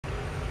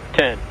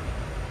10,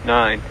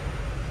 9,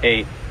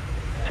 8,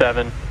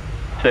 7,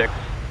 6,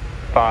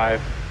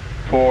 5,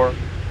 4,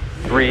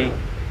 3,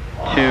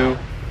 2,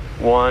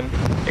 1,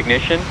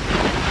 ignition,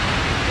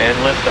 and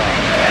liftoff.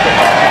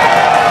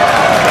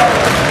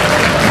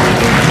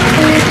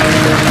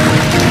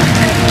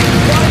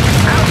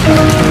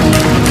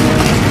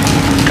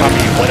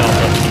 Copy, 1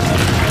 Alpha.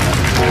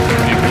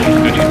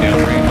 Switching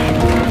downrange.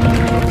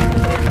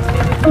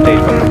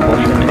 Stage from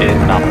propulsion is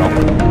nominal.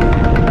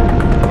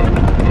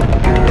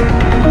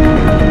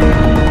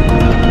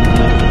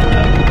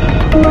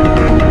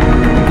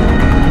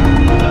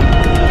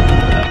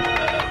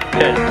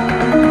 10,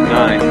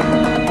 9,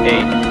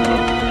 8,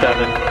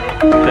 7,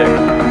 6,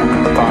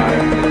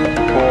 5,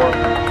 4,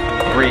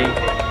 3, 2,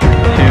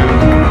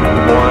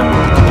 1,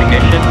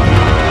 ignition,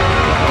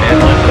 and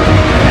liftoff.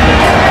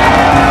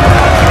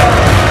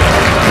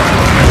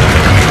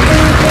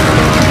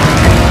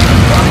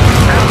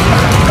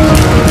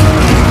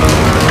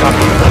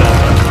 Copy, 1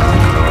 Alpha.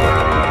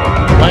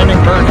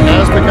 Landing burn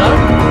has begun.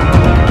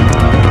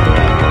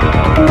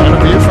 And a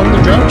view from the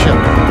drone ship.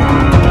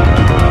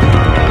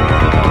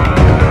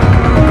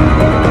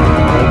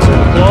 Lights are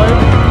deployed.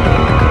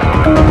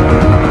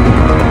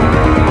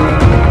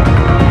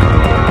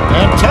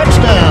 And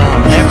touchdown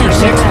after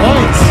 6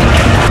 flights.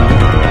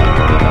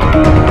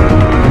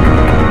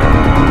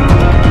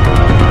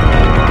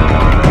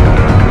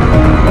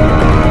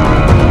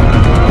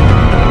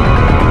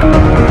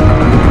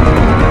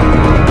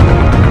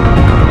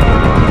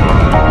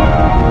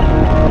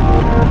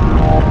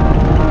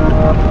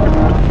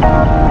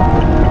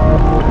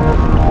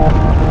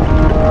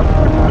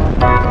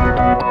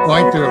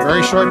 Going through a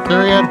very short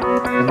period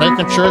and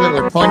making sure that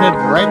we're pointed in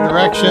the right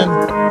direction.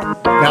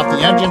 Got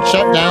the engine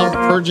shut down,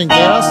 purging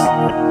gas,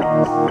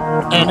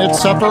 and it's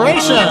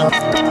separation.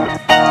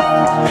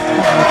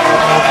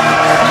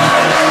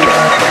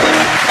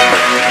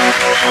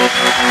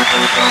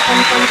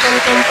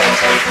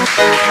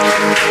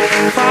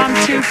 From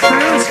to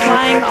cruise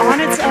flying on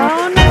its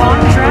own on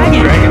Dragon.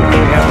 Dragon,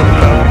 we have the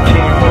Falcon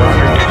team.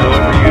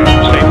 We're honored to deliver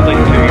you safely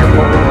to your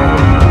port.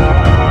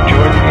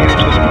 Enjoy the views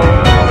of the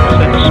pole.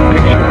 Send us some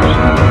pictures.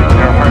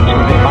 And our hearts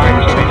will be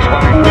minds will be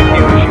flying with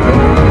you as you go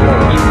over the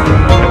poles.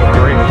 Have a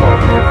great fall.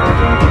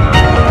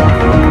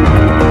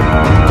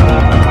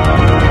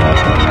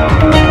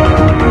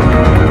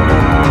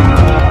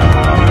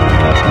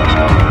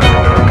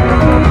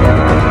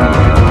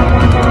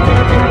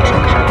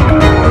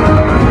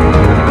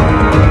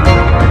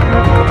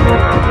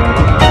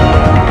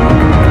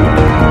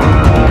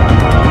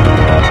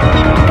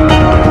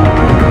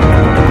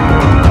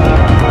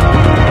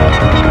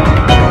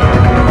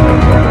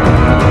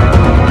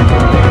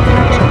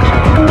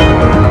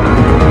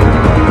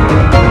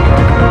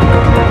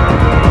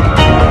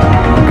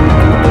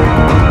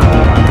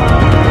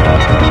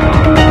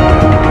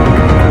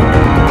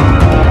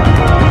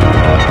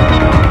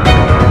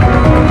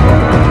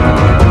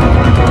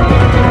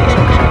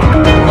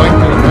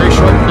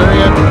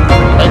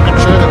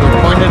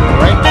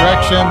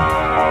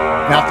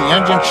 Got the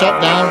engine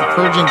shut down,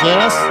 purging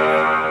gas,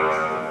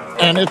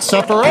 and it's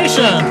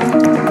separation.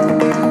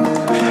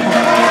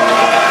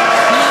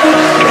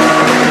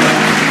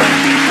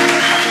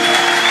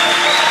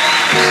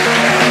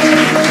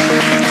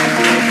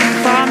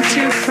 From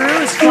to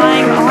cruise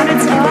flying on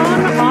its own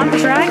on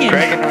Dragon.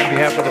 Dragon, on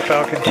behalf of the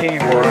Falcon team,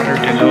 we're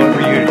honored to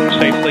deliver you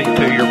safely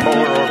to your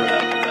polar orbit.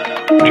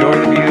 Enjoy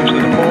the views of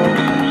the poles.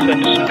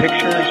 Send us some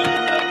pictures,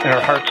 and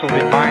our hearts will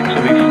be minds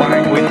will be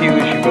flying with you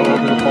as you go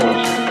over the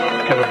poles.